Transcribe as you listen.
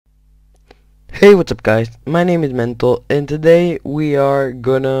Hey, what's up guys? My name is Mental and today we are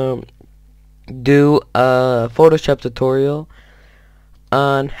gonna do a Photoshop tutorial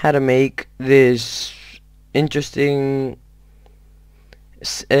on how to make this interesting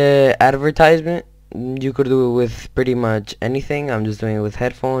advertisement. You could do it with pretty much anything. I'm just doing it with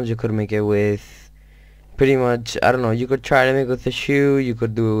headphones. You could make it with pretty much, I don't know, you could try to make it with a shoe, you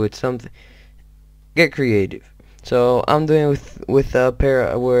could do it with something. Get creative. So I'm doing it with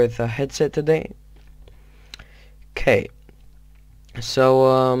a headset today. Okay.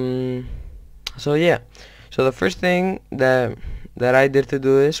 So yeah. So the first thing that I did to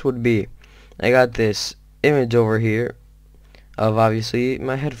do this would be I got this image over here of obviously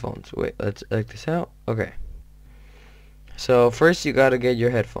my headphones. Wait, let's check this out. Okay. So first you gotta get your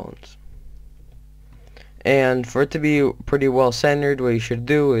headphones. And for it to be pretty well centered, what you should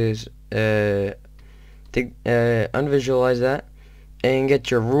do is unvisualize that and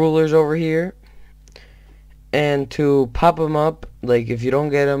get your rulers over here. And to pop them up, like if you don't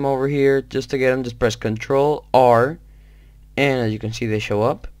get them over here, just to get them, just press Control R, and as you can see, they show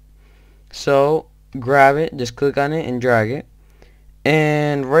up. So grab it, just click on it and drag it,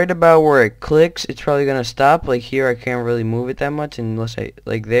 and right about where it clicks, it's probably gonna stop. Like here, I can't really move it that much unless I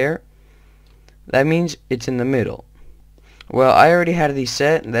like there. That means it's in the middle. Well, I already had these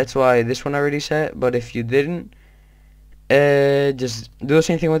set, that's why this one already set. But if you didn't, just do the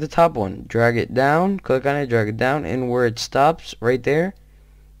same thing with the top one. Drag it down, click on it, drag it down, and where it stops, right there,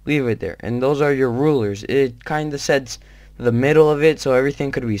 leave it there. And those are your rulers. It kind of sets the middle of it, so everything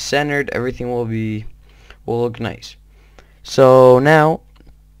could be centered. Everything will look nice. So now,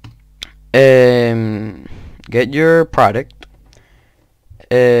 get your product.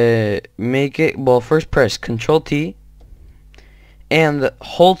 Make it. Well, first press Control T, and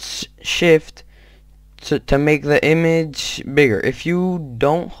hold Shift to make the image bigger. If you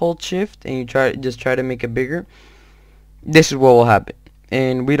don't hold Shift and you try to make it bigger, this is what will happen.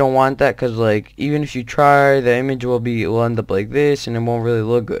 And we don't want that, because like even if you try, the image will end up like this and it won't really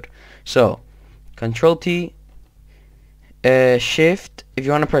look good. So Control T, Shift. If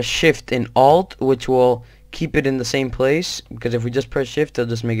you want to press Shift and Alt, which will keep it in the same place, because if we just press Shift, it'll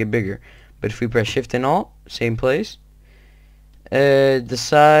just make it bigger. But if we press Shift and Alt, same place.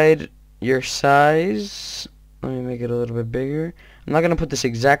 Decide your size. Let me make it a little bit bigger. I'm not gonna put this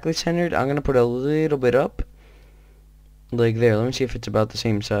exactly centered. I'm gonna put a little bit up, like there. Let me see if it's about the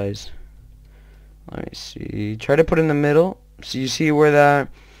same size. Let me see. Try to put in the middle. So you see where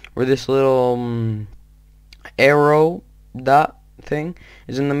this little arrow dot thing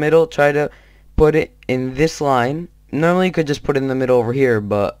is in the middle. Try to put it in this line. Normally you could just put it in the middle over here,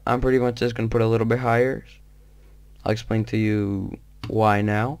 but I'm pretty much just gonna put it a little bit higher. I'll explain to you why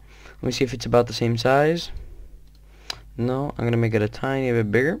now. Let me see if it's about the same size. No, I'm gonna make it a tiny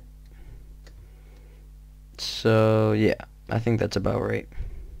bit bigger. So yeah, I think that's about right.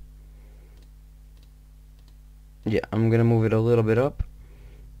 Yeah, I'm gonna move it a little bit up,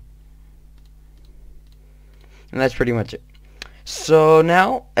 and that's pretty much it. So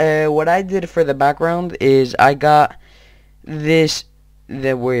now, what I did for the background is I got this.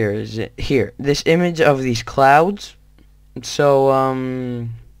 Where is it? Here, this image of these clouds. So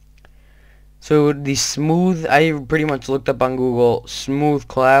these smooth, I pretty much looked up on Google smooth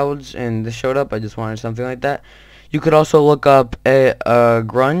clouds and this showed up. I just wanted something like that. You could also look up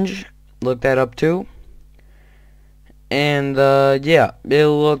grunge, look that up too. And yeah,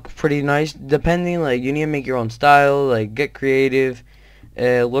 it'll look pretty nice. Depending, like you need to make your own style, like get creative,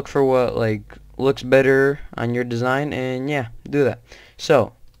 look for what like looks better on your design, and yeah, do that.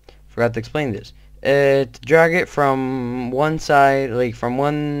 So, forgot to explain this. To drag it from one side, like from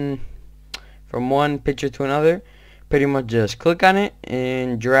one picture to another, pretty much just click on it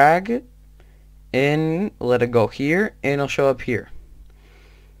and drag it and let it go here, and it'll show up here.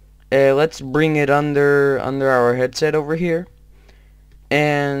 Let's bring it under our headset over here,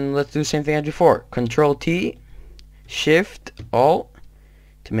 and let's do the same thing as before. Control T, Shift Alt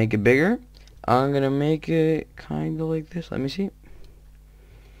to make it bigger. I'm gonna make it kind of like this. Let me see.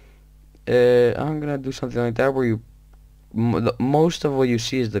 I'm gonna do something like that where most of what you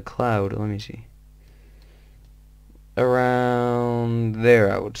see is the cloud. Let me see. Around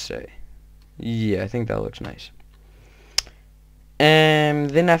there, I would say. Yeah, I think that looks nice.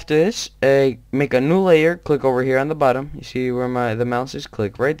 And then after this, make a new layer. Click over here on the bottom. You see where the mouse is?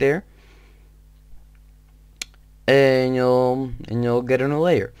 Click right there, and you'll get a new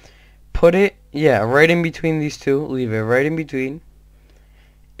layer. Put it, yeah, right in between these two. Leave it right in between.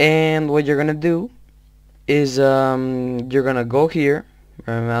 And what you're gonna do is you're gonna go here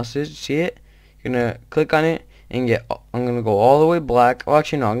where my mouse is. See it? You're gonna click on it and I'm gonna go all the way black. Well,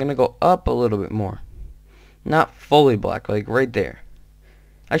 actually no, I'm gonna go up a little bit more. Not fully black, like right there.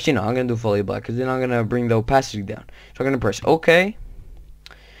 Actually no, I'm gonna do fully black because then I'm gonna bring the opacity down. So I'm gonna press OK.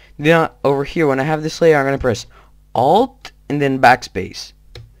 Then over here, when I have this layer, I'm gonna press Alt and then backspace,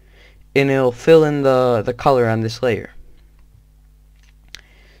 and it'll fill in the color on this layer.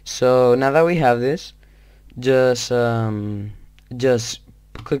 So now that we have this, just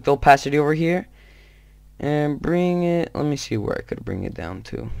click the opacity over here and bring it. Let me see where I could bring it down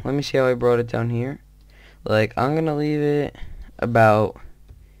to. Let me see how I brought it down here. Like, I'm gonna leave it about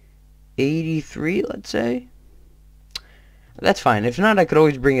 83, let's say. That's fine. If not, I could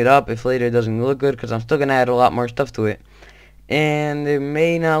always bring it up if later it doesn't look good, because I'm still gonna add a lot more stuff to it, and it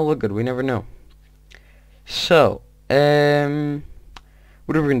may not look good. We never know. So, what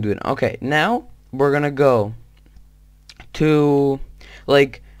are we gonna do now? Okay, now we're gonna go to,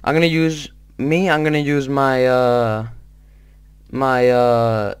 like, I'm gonna use my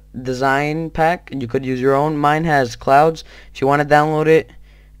design pack. You could use your own. Mine has clouds. If you want to download it,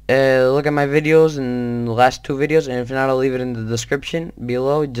 look at my videos and the last 2 videos, and if not, I'll leave it in the description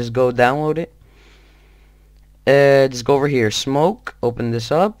below. Just go download it. Just go over here, smoke, open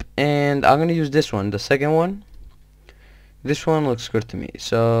this up, and I'm gonna use this one, the second one. This one looks good to me.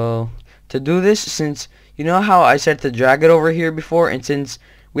 So to do this, since you know how I said to drag it over here before, and since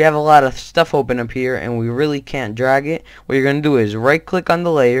we have a lot of stuff open up here and we really can't drag it, what you're gonna do is right click on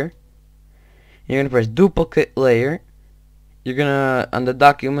the layer, you're gonna press duplicate layer, you're gonna, on the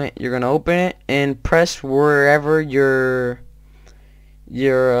document, you're gonna open it and press wherever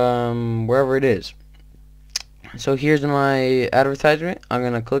wherever it is. So here's my advertisement. I'm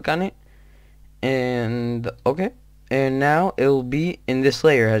gonna click on it, and okay, and now it will be in this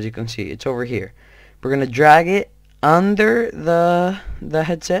layer. As you can see, it's over here. We're gonna drag it under the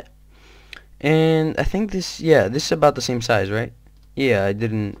headset, and I think this is about the same size, right? Yeah, I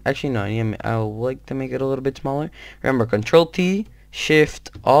didn't actually, no, I'll like to make it a little bit smaller. Remember, Control T,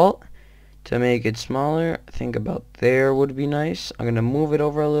 Shift Alt to make it smaller. I think about there would be nice. I'm gonna move it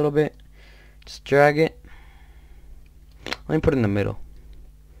over a little bit, just drag it. Let me put it in the middle.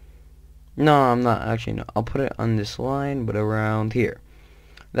 No, I'm not actually, no, I'll put it on this line, but around here.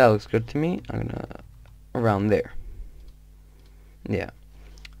 That looks good to me. I'm gonna around there. Yeah.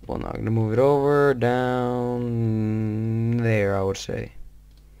 Well, now I'm gonna move it over down there, I would say.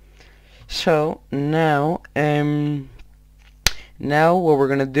 So now what we're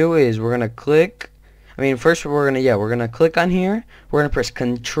gonna do is we're gonna click. I mean, first we're gonna click on here. We're gonna press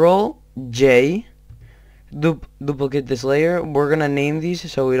Control J, duplicate this layer. We're gonna name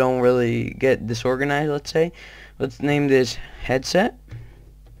these so we don't really get disorganized. Let's name this headset.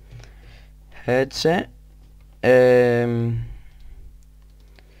 Headset.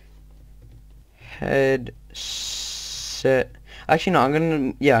 Actually, no.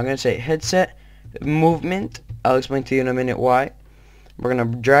 I'm gonna say headset movement. I'll explain to you in a minute why. We're gonna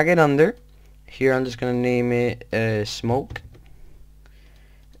drag it under. Here, I'm just gonna name it smoke.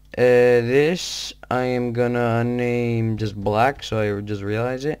 This I am gonna name just black, so I just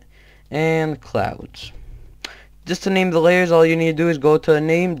realize it. And clouds. Just to name the layers, all you need to do is go to the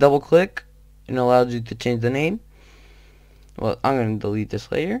name, double click, and it allows you to change the name. Well, I'm gonna delete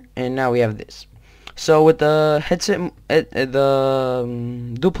this layer, and now we have this. So with the headset,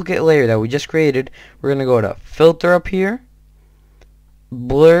 duplicate layer that we just created, we're gonna go to filter up here,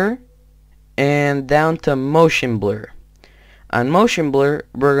 blur, and down to motion blur. On motion blur,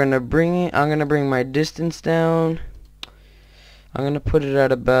 we're gonna I'm gonna bring my distance down. I'm gonna put it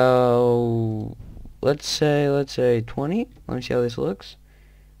at about, let's say 20. Let me see how this looks.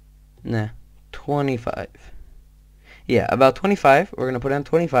 Nah, 25. Yeah, about 25. We're gonna put on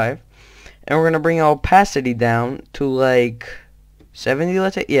 25, and we're gonna bring our opacity down to like 70.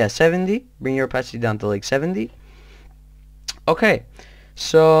 Let's say, yeah, 70. Bring your opacity down to like 70. Okay,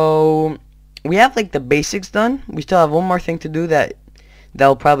 so we have like the basics done. We still have one more thing to do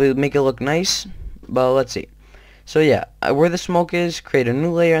that'll probably make it look nice, but let's see. So yeah, where the smoke is, create a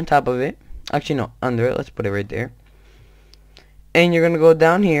new layer on top of it. Actually, no, under it. Let's put it right there. And you're gonna go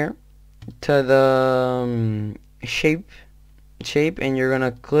down here to the shape, and you're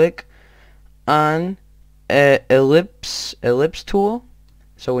gonna click on ellipse tool.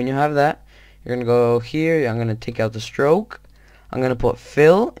 So when you have that, you're gonna go here. I'm gonna take out the stroke. I'm gonna put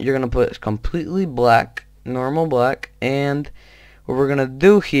fill. You're gonna put completely black, normal black, and what we're gonna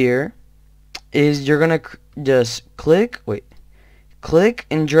do here is you're gonna just click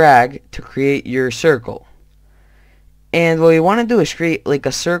and drag to create your circle. And what we want to do is create like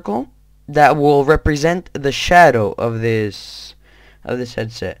a circle that will represent the shadow of this of this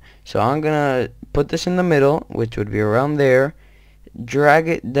headset. So I'm gonna put this in the middle, which would be around there. Drag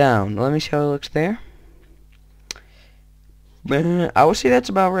it down. Let me see how it looks there. I would say that's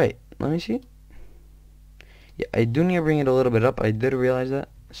about right. Let me see. Yeah, I do need to bring it a little bit up. I did realize that.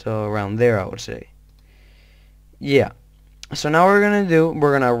 So around there, I would say. Yeah. So now what we're gonna do,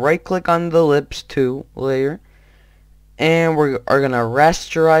 we're gonna right click on the lips 2 layer, and we are gonna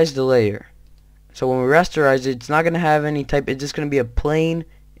rasterize the layer. So when we rasterize it, it's not gonna have any type, it's just gonna be a plain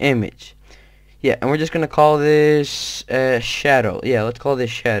image. Yeah, and we're just gonna call this shadow. Yeah, let's call this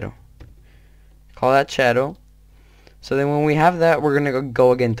shadow. Call that shadow. So then when we have that, we're gonna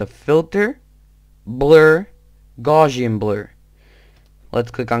go again to filter, blur, Gaussian blur.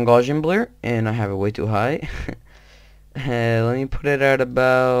 Let's click on Gaussian blur, and I have it way too high. Let me put it at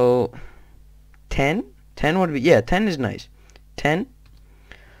about 10. 10 would be, yeah, 10 is nice. 10.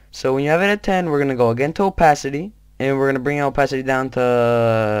 So when you have it at 10, we're going to go again to opacity, and we're going to bring opacity down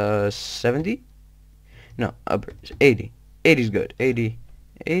to 70. No, 80. 80 is good. 80.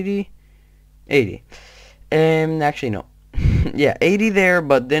 80. 80. Actually, no. Yeah, 80 there,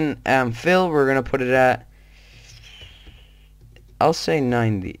 but then fill, we're going to put it at, I'll say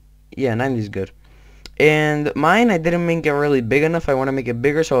 90. Yeah, 90 is good. And mine, I didn't make it really big enough. I want to make it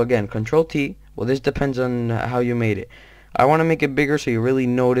bigger. So again, Control T. Well, this depends on how you made it. I want to make it bigger so you really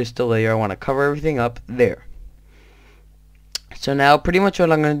notice the layer. I want to cover everything up there. So now pretty much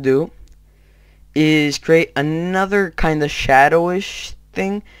what I'm going to do is create another kind of shadowish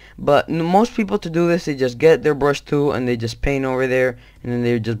thing. But most people, to do this, they just get their brush tool and they just paint over there, and then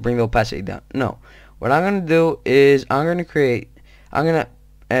they just bring the opacity down. No. What I'm going to do is I'm going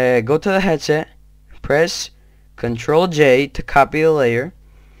to go to the headset, press Control J to copy the layer.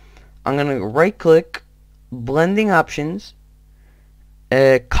 I'm going to right click, blending options,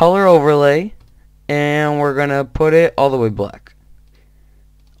 color overlay, and we're going to put it all the way black.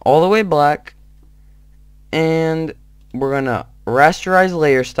 All the way black, and we're going to rasterize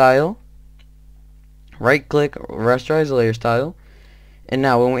layer style. Right click, rasterize layer style. And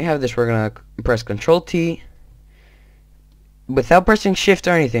now when we have this, we're going to press Control T. Without pressing shift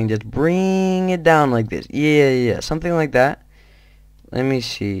or anything, just bring it down like this. Yeah, something like that. Let me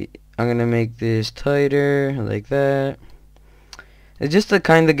see. I'm gonna make this tighter, like that. It's just to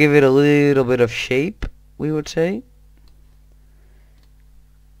kind of give it a little bit of shape, we would say.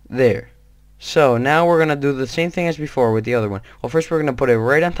 There. So now we're gonna do the same thing as before with the other one. Well, first we're gonna put it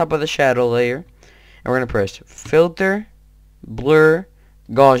right on top of the shadow layer, and we're gonna press filter, blur,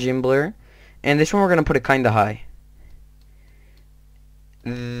 Gaussian blur, and this one we're gonna put it kind of high.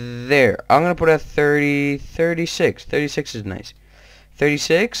 There. I'm going to put it at 30, 36. 36 is nice.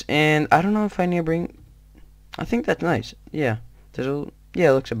 36, and I don't know if I need to bring, I think that's nice. Yeah. Yeah,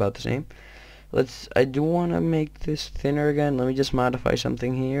 it looks about the same. I do want to make this thinner again. Let me just modify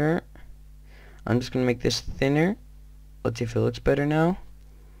something here. I'm just going to make this thinner. Let's see if it looks better now.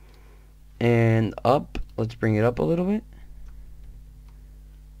 And up. Let's bring it up a little bit.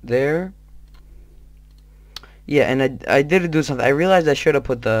 There. Yeah, and I did do something. I realized I should have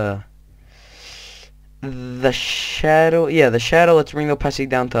put the shadow. Yeah, the shadow. Let's bring the opacity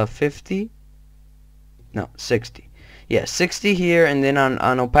down to 50. No, 60. Yeah, 60 here, and then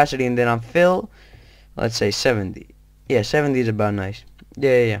on opacity, and then on fill, let's say 70. Yeah, 70 is about nice.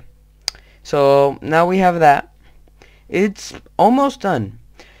 Yeah. So now we have that. It's almost done.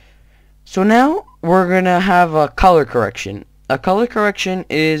 So now we're gonna have a color correction. A color correction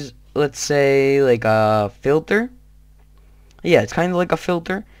is, let's say, like a filter. Yeah, it's kind of like a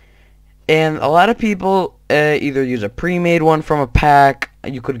filter. And a lot of people either use a pre-made one from a pack.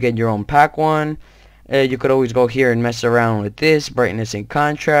 You could get your own pack one. You could always go here and mess around with this, brightness and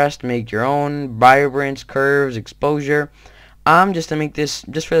contrast, make your own, vibrance, curves, exposure. Just to make this,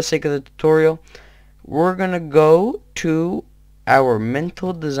 just for the sake of the tutorial, we're going to go to our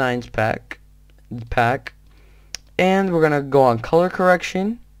Mental Designs pack, and we're going to go on color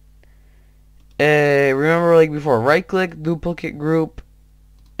correction. Remember, like before, right click, duplicate group,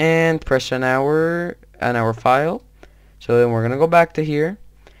 and press on our file. So then we're gonna go back to here,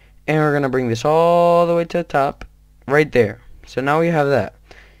 and we're gonna bring this all the way to the top, right there. So now we have that.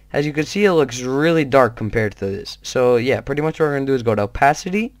 As you can see, it looks really dark compared to this. So yeah, pretty much what we're gonna do is go to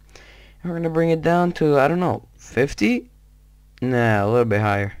opacity, and we're gonna bring it down to, I don't know, 50? Nah, a little bit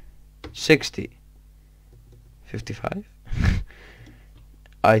higher. 60. 55?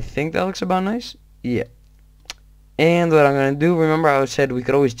 I think that looks about nice. Yeah. And what I'm going to do, remember I said we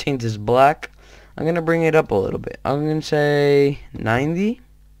could always change this black. I'm going to bring it up a little bit. I'm going to say 90.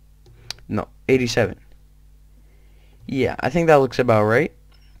 No, 87. Yeah, I think that looks about right.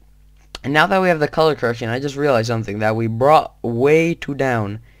 And now that we have the color correction, I just realized something, that we brought way too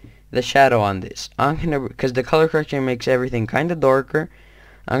down the shadow on this. I'm gonna, because the color correction makes everything kind of darker,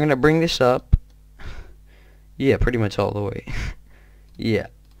 I'm gonna bring this up. Yeah, pretty much all the way. Yeah.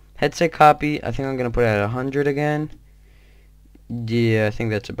 Headset copy, I think I'm gonna put it at 100 again. Yeah, I think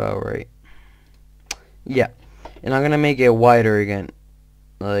that's about right. Yeah. And I'm gonna make it wider again,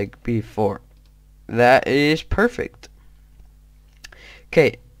 like before. That is perfect.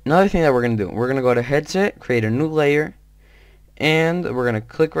 Okay, another thing that we're gonna do, we're gonna go to headset, create a new layer, and we're gonna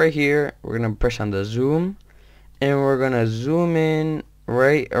click right here, we're gonna press on the zoom, and we're gonna zoom in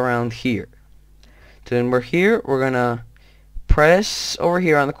right around here. So then we're here, we're gonna press over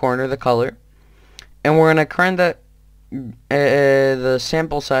here on the corner the color, and we're gonna current the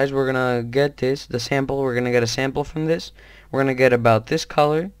sample size. We're gonna get this, the sample, we're gonna get a sample from this. We're gonna get about this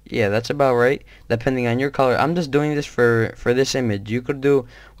color. Yeah, that's about right, depending on your color. I'm just doing this for this image. You could do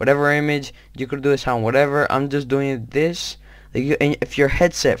whatever image, you could do this on whatever. I'm just doing this. Like and if your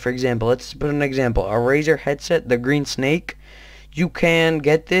headset, for example, let's put an example, a Razer headset, the green snake, you can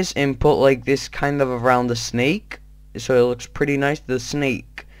get this and put like this kind of around the snake, so it looks pretty nice. The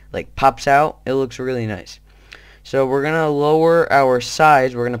snake like pops out, it looks really nice. So we're gonna lower our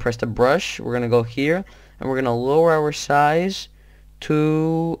size. We're gonna press the brush, we're gonna go here, and we're gonna lower our size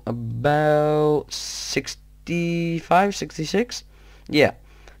to about 65, 66. Yeah.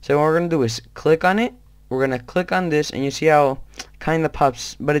 So what we're gonna do is click on it. We're gonna click on this, and you see how kind of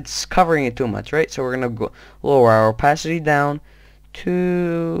pops, but it's covering it too much, right? So we're gonna go lower our opacity down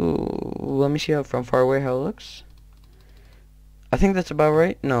to, let me see how from far away how it looks. I think that's about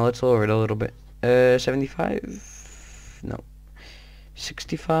right. No, let's lower it a little bit. 75. No.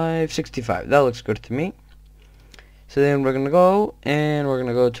 65, 65. That looks good to me. So then we're gonna go and we're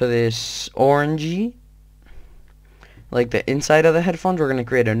gonna go to this orangey, like the inside of the headphones. We're gonna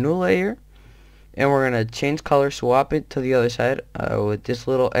create a new layer, and we're gonna change color, swap it to the other side with this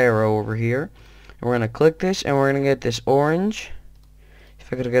little arrow over here. And we're gonna click this, and we're gonna get this orange.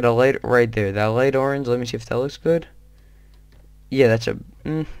 If I could get a light right there, that light orange. Let me see if that looks good. Yeah, that's a.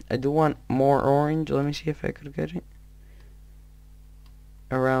 I do want more orange. Let me see if I could get it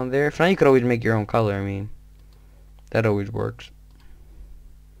around there. If not, you could always make your own color. I mean, that always works.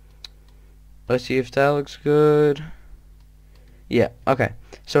 Let's see if that looks good. Yeah, okay.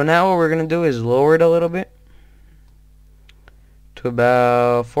 So now what we're going to do is lower it a little bit to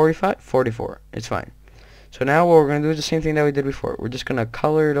about 45, 44. It's fine. So now what we're going to do is the same thing that we did before. We're just going to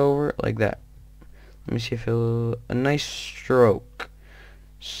color it over like that. Let me see if it'll, a nice stroke.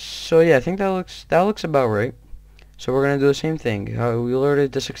 So yeah, I think that looks about right. So we're going to do the same thing. We lowered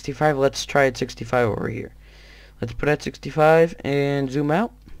it to 65. Let's try it 65 over here. Let's put at 65 and zoom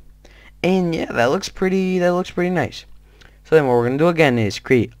out. And yeah, that looks pretty nice. So then what we're going to do again is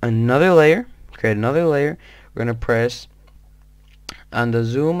create another layer. We're going to press on the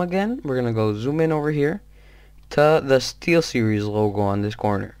zoom again. We're going to go zoom in over here to the SteelSeries logo on this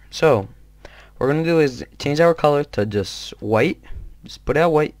corner. So what we're going to do is change our color to just white. Just put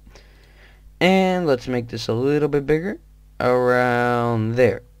out white. And let's make this a little bit bigger. Around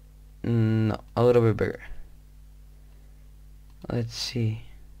there. No, a little bit bigger. Let's see.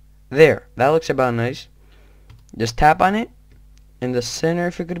 There. That looks about nice. Just tap on it. In the center,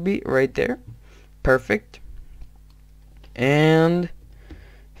 if it could be. Right there. Perfect. And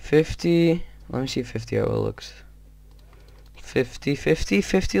 50. Let me see 50 how it looks. 50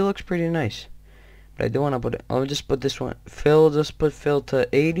 looks pretty nice. But I do want to put it. I'll just put this one. Just put fill to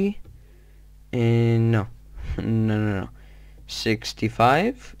 80. And no. No.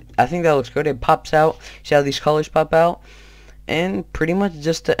 65. I think that looks good. It pops out. See how these colors pop out? And pretty much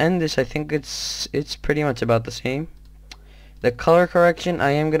just to end this, I think it's pretty much about the same. The color correction,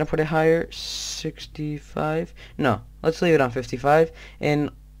 I am going to put it higher. 65. No, let's leave it on 55. And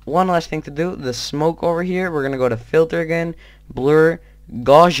one last thing to do, the smoke over here, we're going to go to filter again, blur,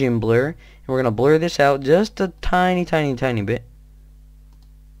 Gaussian blur, and we're going to blur this out just a tiny bit.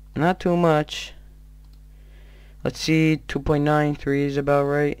 Not too much. Let's see, 2.93 is about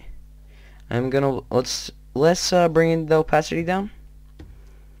right. I'm going to, let's bring the opacity down.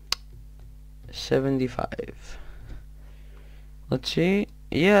 75. Let's see.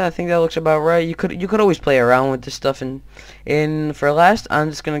 Yeah, I think that looks about right. You could always play around with this stuff. And for last, I'm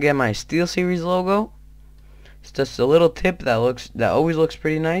just gonna get my SteelSeries logo. It's just a little tip that always looks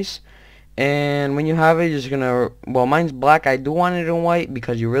pretty nice. And when you have it, you're just gonna, well, mine's black. I do want it in white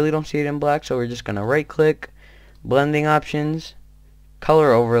because you really don't see it in black. So we're just gonna right click, blending options,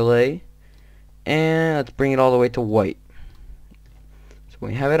 color overlay, and let's bring it all the way to white.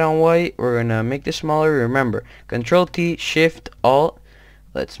 When we have it on white, we're gonna make this smaller. Remember, Control T, Shift Alt,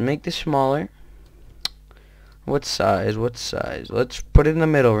 Let's make this smaller. What size? What size? Let's put it in the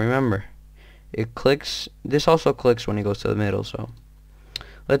middle. Remember, it clicks. This also clicks when it goes to the middle. So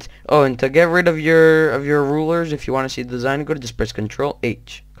let's. Oh, and to get rid of your rulers, if you want to see the design good, just press Control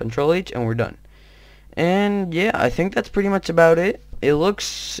H. Control H, and we're done. And yeah, I think that's pretty much about it. It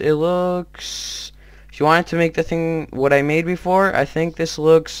looks. If you wanted to make the thing what I made before, I think this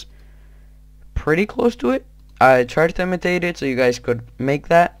looks pretty close to it. I tried to imitate it so you guys could make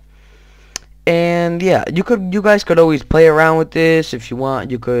that. And yeah, you guys could always play around with this if you want.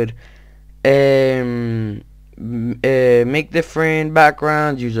 You could make different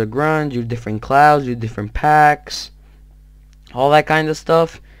backgrounds, use a grunge, use different clouds, use different packs, all that kind of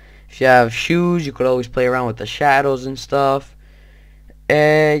stuff. If you have shoes, you could always play around with the shadows and stuff.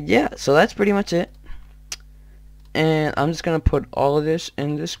 Yeah, so that's pretty much it. And I'm just gonna put all of this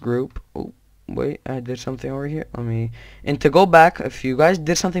in this group. Oh, wait, I did something over here. And to go back, if you guys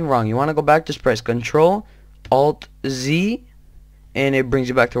did something wrong, you want to go back, just press Control Alt Z, and it brings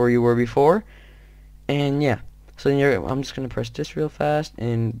you back to where you were before. And yeah, so I'm just gonna press this real fast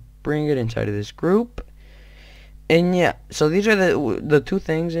and bring it inside of this group. And yeah, so these are the two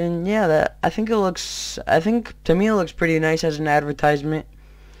things. And yeah, I think to me it looks pretty nice as an advertisement.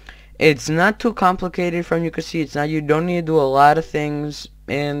 It's not too complicated from you can see. You don't need to do a lot of things,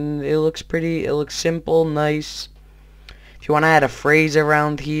 and it looks simple, nice. If you want to add a phrase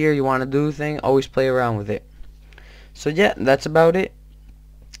around here, you want to do a thing, always play around with it. So yeah, that's about it.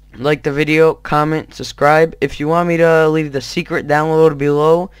 Like the video, comment, subscribe. If you want me to leave the secret download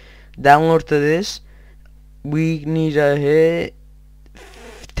below, download to this, we need to hit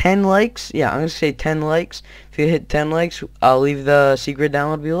 10 likes. Yeah, I'm gonna say 10 likes. If you hit 10 likes, I'll leave the secret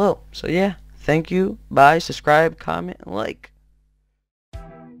download below. So yeah, thank you, bye, subscribe, comment, and like.